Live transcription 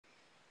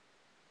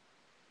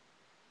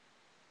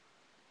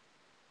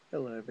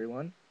Hello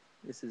everyone,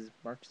 this is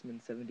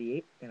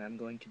Marksman78 and I'm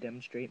going to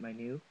demonstrate my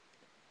new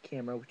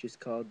camera, which is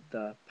called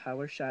the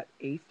Powershot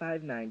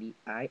A590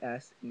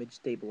 IS Image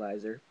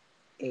Stabilizer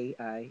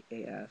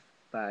AIAF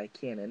by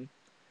Canon.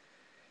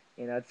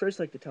 And I'd first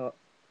like to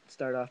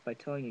start off by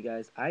telling you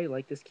guys I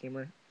like this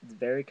camera. It's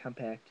very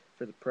compact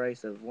for the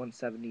price of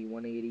 $170,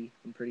 $180,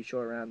 I'm pretty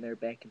sure around there,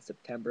 back in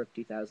September of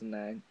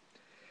 2009.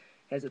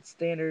 Has its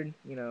standard,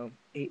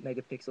 8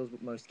 megapixels,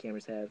 what most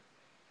cameras have.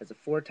 Has a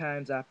 4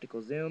 times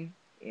optical zoom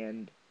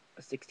and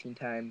a 16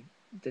 time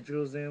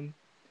digital zoom.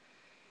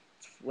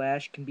 Its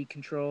flash can be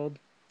controlled.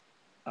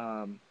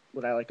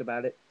 What I like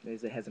about it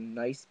is it has a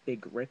nice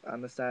big grip on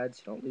the sides.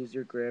 You don't lose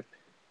your grip.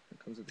 It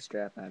comes with a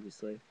strap,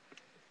 obviously.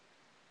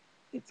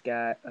 It's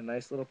got a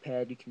nice little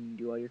pad you can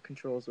do all your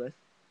controls with.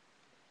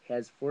 It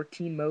has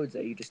 14 modes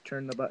that you just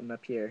turn the button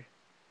up here.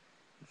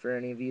 And for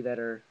any of you that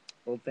are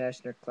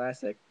old-fashioned or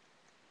classic,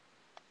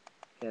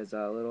 it has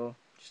a little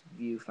just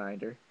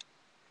viewfinder.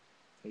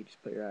 You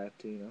just put your eye up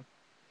to.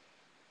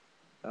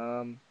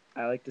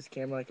 I like this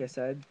camera, like I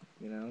said.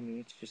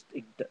 It's just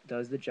it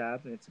does the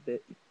job, and it's a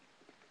bit,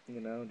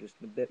 just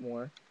a bit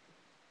more.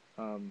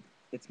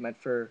 It's meant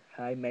for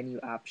high menu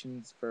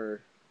options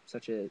for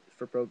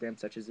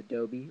programs such as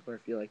Adobe, or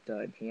if you like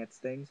to enhance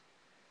things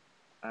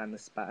on the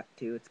spot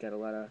too. It's got a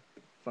lot of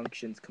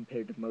functions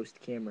compared to most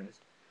cameras.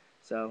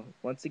 So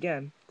once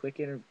again,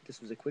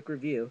 this was a quick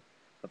review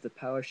of the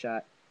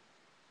PowerShot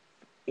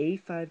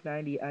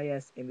A590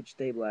 IS Image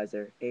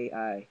Stabilizer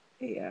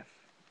AIAF.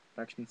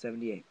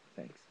 Marksman78.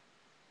 Thanks.